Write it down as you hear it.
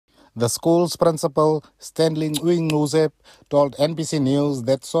The school's principal, Stanley Nguzep, told NBC News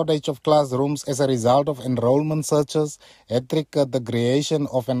that shortage of classrooms as a result of enrollment searches had triggered the creation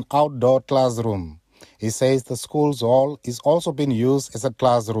of an outdoor classroom. He says the school's hall is also being used as a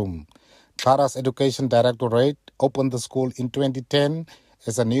classroom. Tara's Education Directorate opened the school in 2010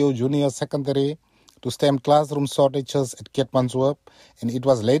 as a new junior secondary to stem classroom shortages at Keetmanshoop, and it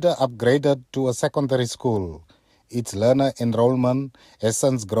was later upgraded to a secondary school. Its learner enrollment has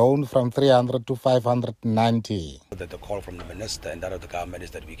since grown from 300 to 590. The call from the minister and that of the government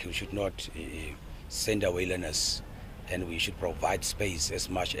is that we should not send away learners, and we should provide space as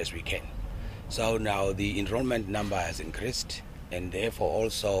much as we can. So now the enrollment number has increased, and therefore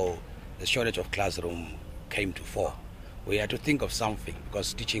also the shortage of classroom came to fore. We had to think of something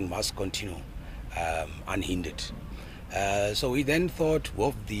because teaching must continue unhindered. So we then thought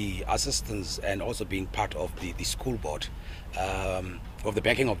with the assistance and also being part of the school board, of the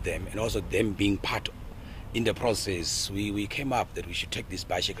backing of them, and also them being part in the process, we came up that we should take this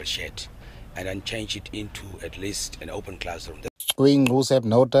bicycle shed and then change it into at least an open classroom. Nguzep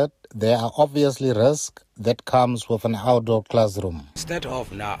noted there are obviously risks that comes with an outdoor classroom. Instead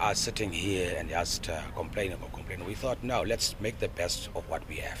of now us sitting here and just complaining, we thought, no, let's make the best of what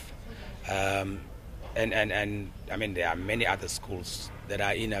we have. And I mean, there are many other schools that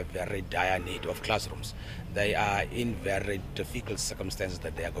are in a very dire need of classrooms. They are in very difficult circumstances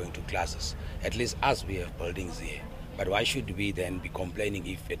that they are going to classes. At least us, we have buildings here. But why should we then be complaining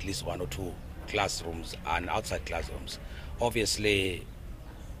if at least one or two classrooms are outside classrooms? Obviously,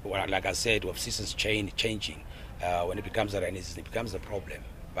 well, like I said, with seasons changing, when it becomes a rainy season, it becomes a problem.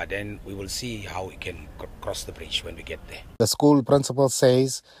 But then we will see how we can cross the bridge when we get there. The school principal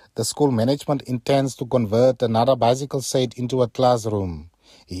says the school management intends to convert another bicycle shed into a classroom.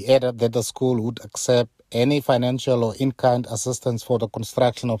 He added that the school would accept any financial or in-kind assistance for the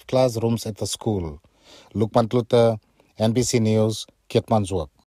construction of classrooms at the school. Lukman Klute, NBC News, Keetmanshoop.